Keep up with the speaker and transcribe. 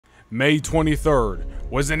May 23rd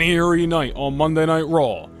was an eerie night on Monday Night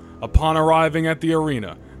Raw. Upon arriving at the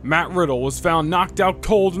arena, Matt Riddle was found knocked out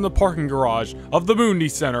cold in the parking garage of the Mooney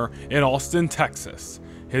Center in Austin, Texas.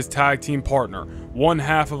 His tag team partner, one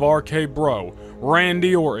half of RK Bro,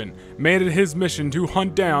 Randy Orton, made it his mission to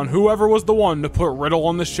hunt down whoever was the one to put Riddle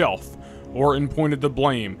on the shelf. Orton pointed the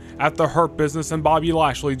blame at the Hurt Business and Bobby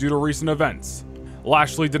Lashley due to recent events.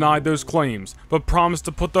 Lashley denied those claims, but promised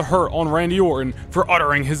to put the hurt on Randy Orton for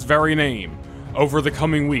uttering his very name. Over the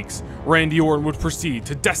coming weeks, Randy Orton would proceed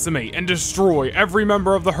to decimate and destroy every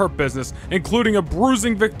member of the Hurt Business, including a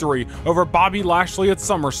bruising victory over Bobby Lashley at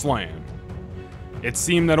SummerSlam. It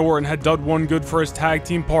seemed that Orton had done one good for his tag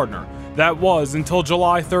team partner. That was until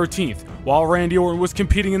July 13th, while Randy Orton was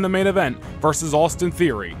competing in the main event versus Austin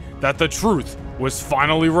Theory, that the truth was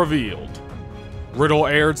finally revealed. Riddle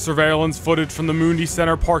aired surveillance footage from the Mooney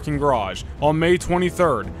Center parking garage on May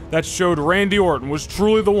 23rd that showed Randy Orton was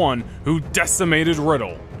truly the one who decimated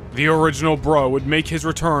Riddle. The original Bro would make his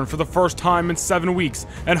return for the first time in 7 weeks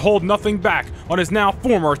and hold nothing back on his now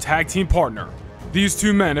former tag team partner. These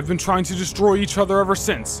two men have been trying to destroy each other ever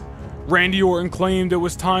since. Randy Orton claimed it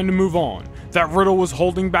was time to move on, that Riddle was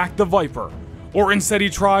holding back the Viper. Orton said he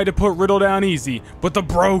tried to put Riddle down easy, but the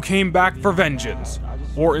Bro came back for vengeance.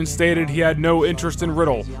 Orton stated he had no interest in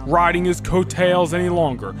Riddle riding his coattails any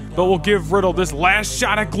longer, but will give Riddle this last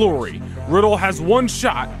shot at glory. Riddle has one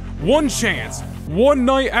shot, one chance, one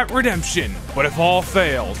night at redemption, but if all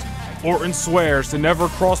fails, Orton swears to never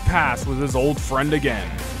cross paths with his old friend again.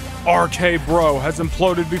 RK Bro has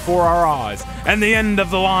imploded before our eyes, and the end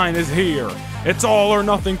of the line is here. It's all or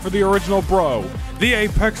nothing for the original Bro. The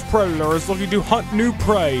apex predator is looking to hunt new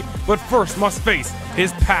prey, but first must face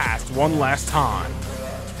his past one last time.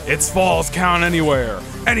 It's Falls Count Anywhere.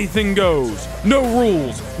 Anything goes. No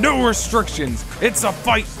rules, no restrictions. It's a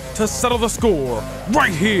fight to settle the score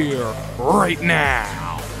right here, right now.